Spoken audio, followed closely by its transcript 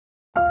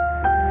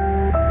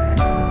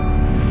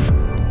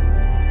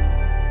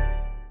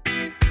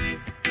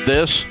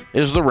This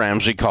is the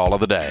Ramsey Call of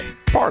the Day,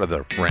 part of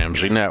the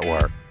Ramsey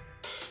Network.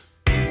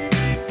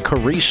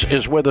 Carice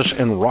is with us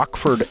in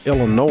Rockford,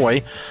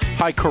 Illinois.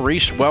 Hi,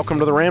 Carice. Welcome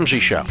to the Ramsey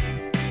Show.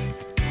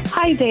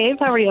 Hi, Dave.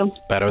 How are you?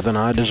 Better than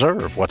I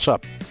deserve. What's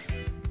up?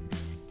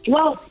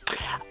 Well,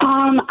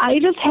 I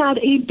just had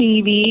a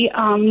baby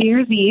New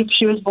Year's Eve.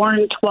 She was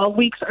born 12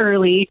 weeks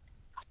early.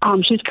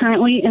 She's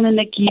currently in the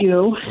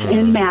NICU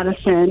in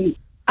Madison.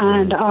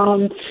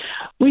 And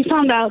we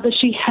found out that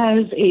she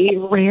has a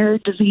rare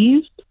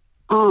disease.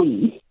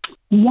 1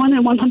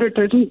 in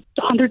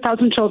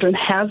 100,000 children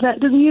have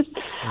that disease.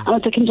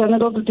 It's a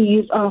congenital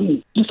disease,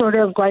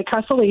 disorder of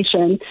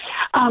glycosylation.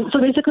 So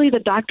basically,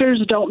 the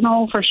doctors don't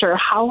know for sure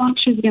how long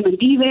she's going to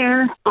be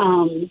there.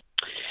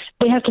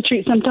 They have to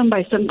treat symptom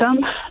by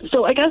symptom.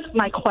 So I guess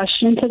my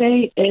question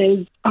today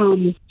is,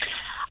 I'm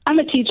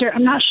a teacher.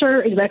 I'm not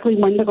sure exactly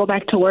when to go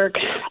back to work.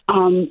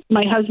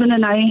 My husband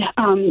and I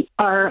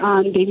are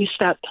on baby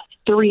step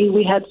 3.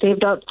 We had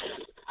saved up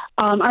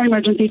our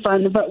emergency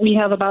fund, but we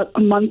have about a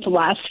month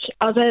left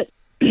of it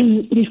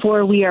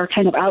before we are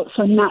kind of out.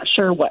 So I'm not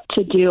sure what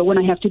to do when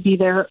I have to be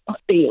there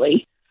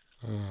daily.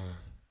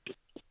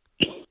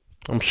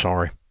 I'm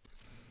sorry.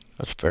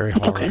 That's very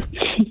hard.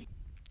 Okay.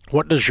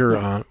 What does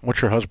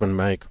what's your husband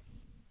make?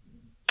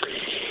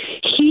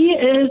 He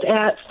is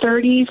at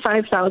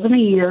 $35,000 a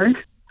year.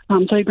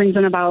 So he brings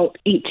in about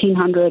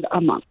 $1,800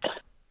 a month.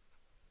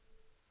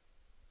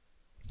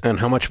 And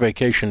how much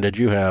vacation did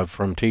you have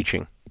from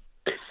teaching?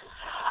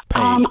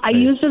 I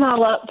used it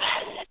all up.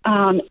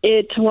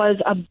 It was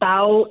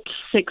about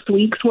 6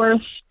 weeks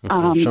worth.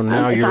 Okay. So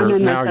now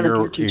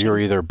you're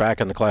either back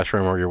in the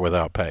classroom or you're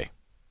without pay.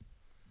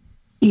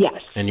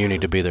 Yes. And you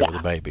need to be there with the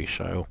baby.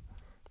 So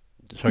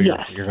yes.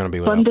 you're going to be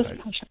without pay.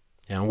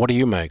 Yeah. And what do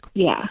you make?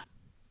 Yeah.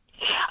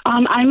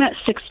 I'm at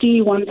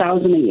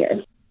 $61,000 a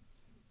year,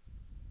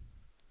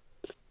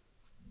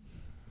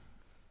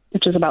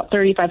 which is about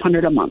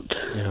 $3,500 a month.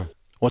 Yeah.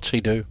 What's he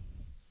do?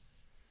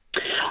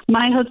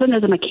 My husband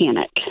is a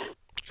mechanic.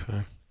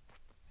 Okay.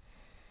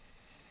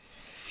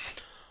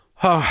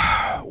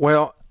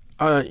 Well,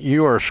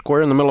 you are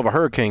square in the middle of a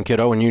hurricane,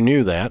 kiddo, and you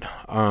knew that.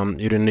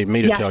 You didn't need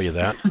me to tell you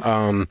that.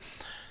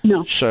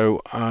 No.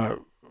 So,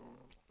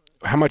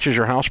 how much is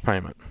your house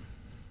payment?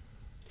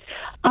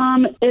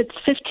 It's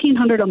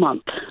 $1,500 a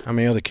month. How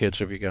many other kids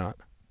have you got?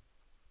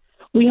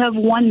 We have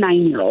 1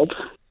 9-year-old.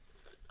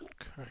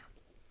 Okay.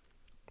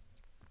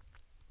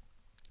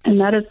 And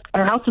that is,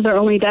 our houses are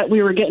only debt.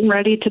 We were getting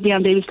ready to be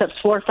on baby steps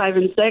 4, 5,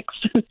 and 6.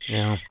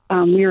 Yeah.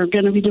 We were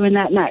going to be doing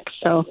that next.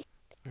 So.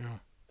 Yeah.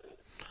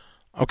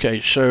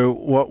 Okay. So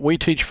what we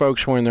teach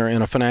folks when they're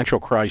in a financial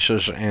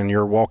crisis and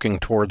you're walking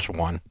towards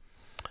one,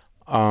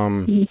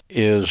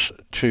 is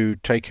to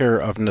take care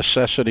of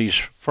necessities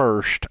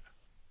first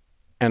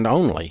and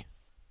only.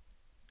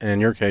 And in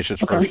your case,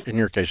 it's first. In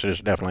your case, it is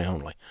definitely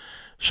only.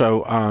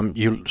 So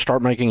you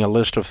start making a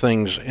list of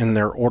things in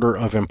their order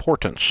of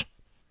importance.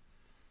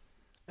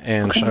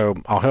 And so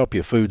I'll help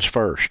you. Food's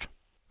first.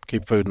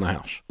 Keep food in the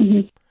house.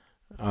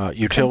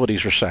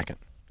 Utilities are second.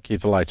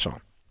 Keep the lights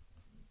on.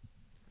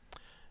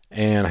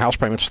 And house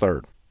payment's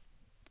third.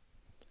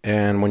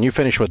 And when you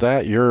finish with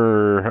that, you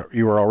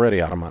were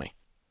already out of money.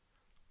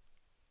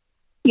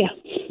 Yeah.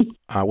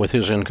 With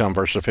his income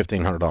versus a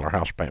 $1,500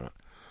 house payment.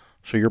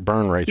 So your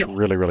burn rate's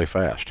really, really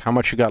fast. How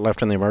much you got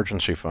left in the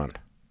emergency fund?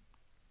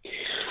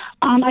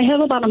 I have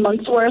about a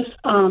month's worth.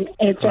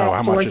 It's at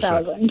how much is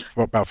that? $4,000.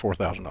 About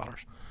 $4,000.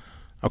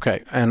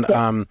 Okay. And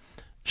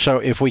so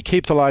if we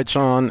keep the lights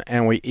on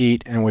and we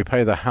eat and we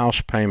pay the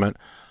house payment,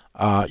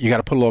 you got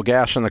to put a little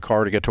gas in the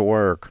car to get to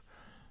work.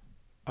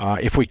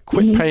 If we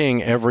quit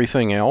paying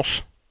everything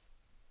else,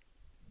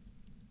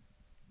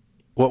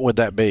 what would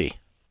that be?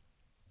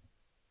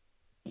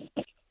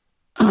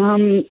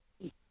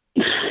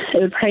 It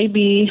would probably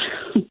be,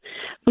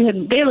 we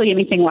had barely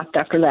anything left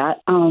after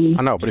that. I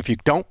know, but if you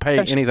don't pay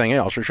anything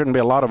else, there shouldn't be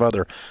a lot of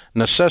other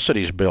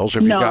necessities bills.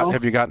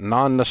 Have you got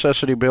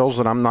non-necessity bills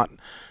that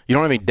you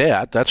don't have any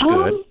debt? That's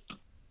good.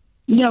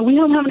 Yeah, we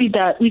don't have any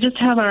debt. We just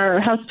have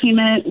our house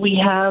payment.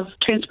 We have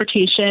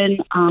transportation.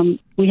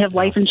 We have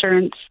life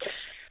insurance.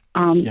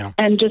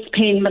 And just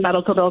paying the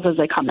medical bills as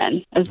they come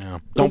in.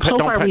 Don't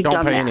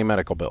pay any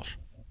medical bills.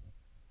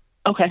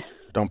 Okay.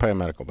 Don't pay a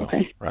medical bill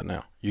right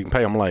now. You can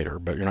pay them later,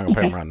 but you're not going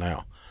to pay them right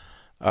now.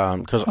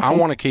 Because I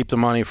want to keep the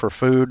money for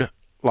food,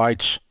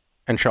 lights,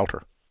 and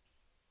shelter,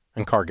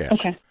 and car gas.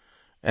 Okay.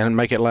 And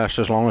make it last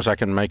as long as I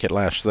can make it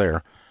last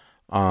there.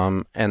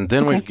 And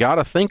then we've got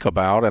to think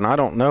about, and I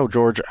don't know,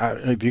 George,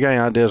 if you got any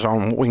ideas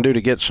on what we can do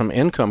to get some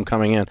income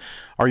coming in.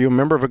 Are you a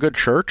member of a good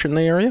church in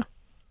the area?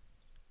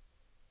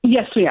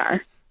 Yes, we are.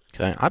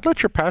 Okay. I'd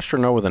let your pastor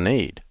know with a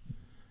need.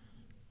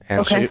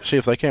 And see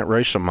if they can't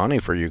raise some money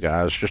for you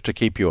guys just to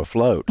keep you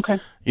afloat.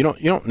 Okay. You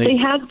don't need. They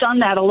have done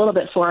that a little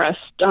bit for us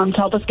to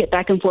help us get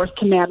back and forth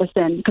to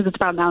Madison because it's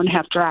about an hour and a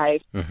half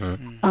drive.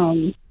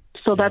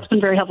 So that's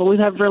been very helpful. We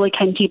have really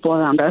kind people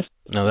around us.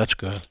 No, that's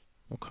good.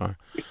 Okay.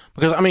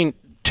 Because I mean,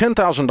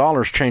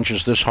 $10,000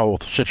 changes this whole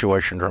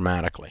situation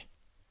dramatically.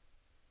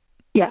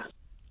 Yeah.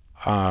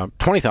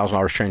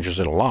 $20,000 changes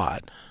it a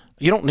lot.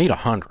 You don't need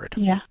 100.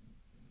 Yeah.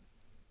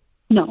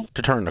 No.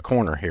 To turn the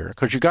corner here,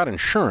 because you got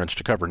insurance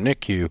to cover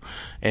NICU,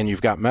 and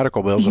you've got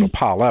medical bills that'll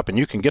pile up, and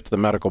you can get to the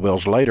medical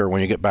bills later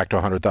when you get back to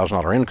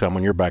 $100,000 income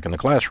when you're back in the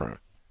classroom.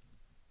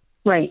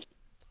 Right.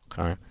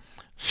 Okay.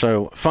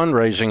 So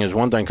fundraising is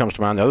one thing that comes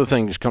to mind. The other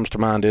thing that comes to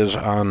mind is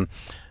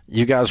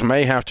you guys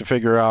may have to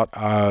figure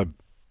out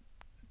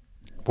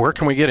where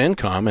can we get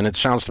income, and it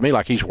sounds to me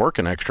like he's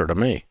working extra to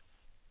me.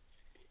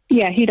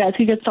 Yeah, he does.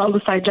 He gets all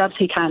the side jobs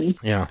he can.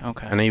 Yeah.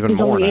 Okay. And even he's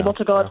more only now. able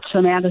to go up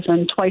to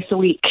Madison twice a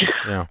week.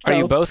 Yeah. Are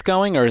you both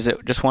going, or is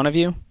it just one of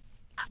you?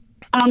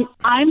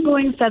 I'm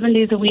going 7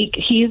 days a week.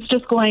 He's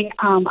just going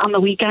on the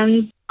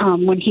weekends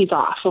when he's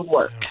off of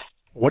work.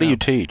 What do you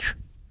teach?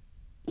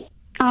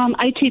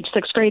 I teach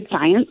 6th grade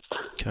science.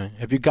 Okay.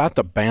 Have you got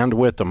the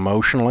bandwidth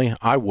emotionally?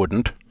 I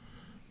wouldn't.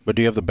 But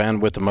do you have the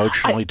bandwidth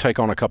emotionally? Take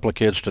on a couple of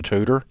kids to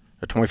tutor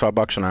at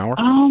 $25 an hour?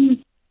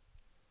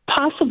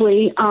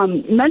 Possibly.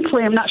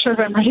 Mentally, I'm not sure if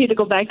I'm ready to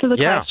go back to the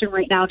classroom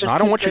right now. I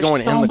don't want you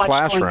going in the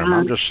classroom.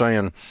 I'm just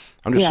saying,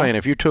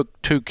 if you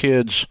took 2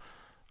 kids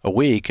a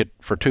week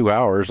for 2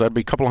 hours, that'd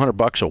be a couple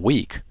 $100 a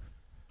week.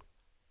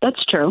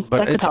 That's true.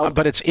 But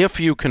it's if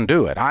you can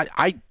do it.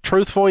 I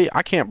truthfully,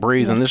 I can't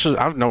breathe, and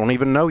I don't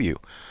even know you.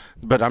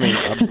 But I mean,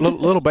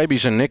 little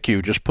babies in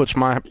NICU just puts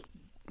my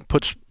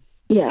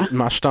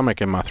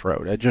stomach in my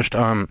throat. It just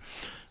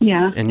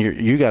And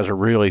you guys are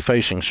really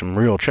facing some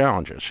real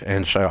challenges,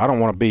 and so I don't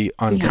want to be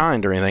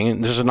unkind or anything.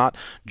 And this is not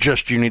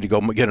just you need to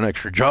go get an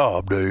extra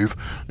job, Dave.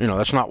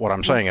 That's not what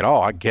I'm saying at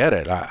all. I get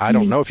it. I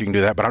don't know if you can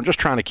do that, but I'm just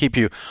trying to keep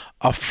you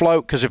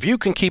afloat, because if you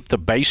can keep the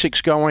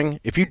basics going,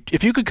 if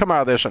you could come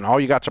out of this and all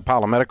you got's a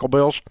pile of medical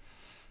bills,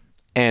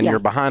 and you're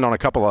behind on a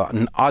couple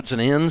of odds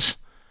and ends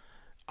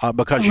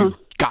because you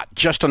got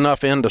just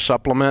enough in to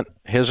supplement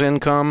his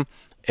income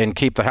and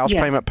keep the house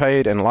payment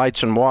paid and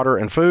lights and water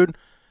and food.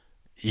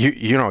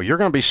 You're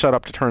going to be set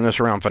up to turn this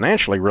around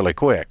financially really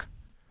quick.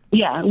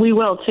 Yeah, we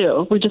will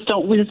too. We just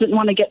don't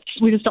want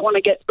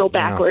to go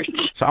backwards.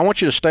 Yeah. So I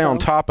want you to stay on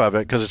top of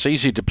it, because it's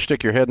easy to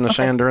stick your head in the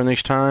sand during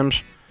these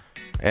times.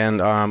 And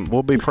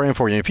we'll be praying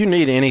for you. If you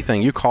need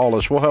anything, you call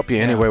us. We'll help you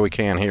any way we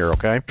can here.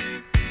 Okay.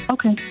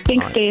 Okay.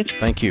 Thanks, Dave.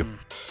 Thank you.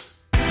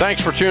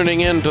 Thanks for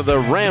tuning in to the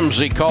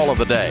Ramsey Call of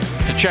the Day.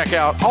 To check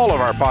out all of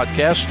our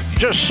podcasts,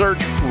 just search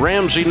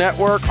Ramsey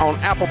Network on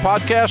Apple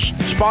Podcasts,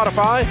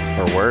 Spotify,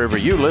 or wherever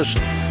you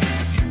listen.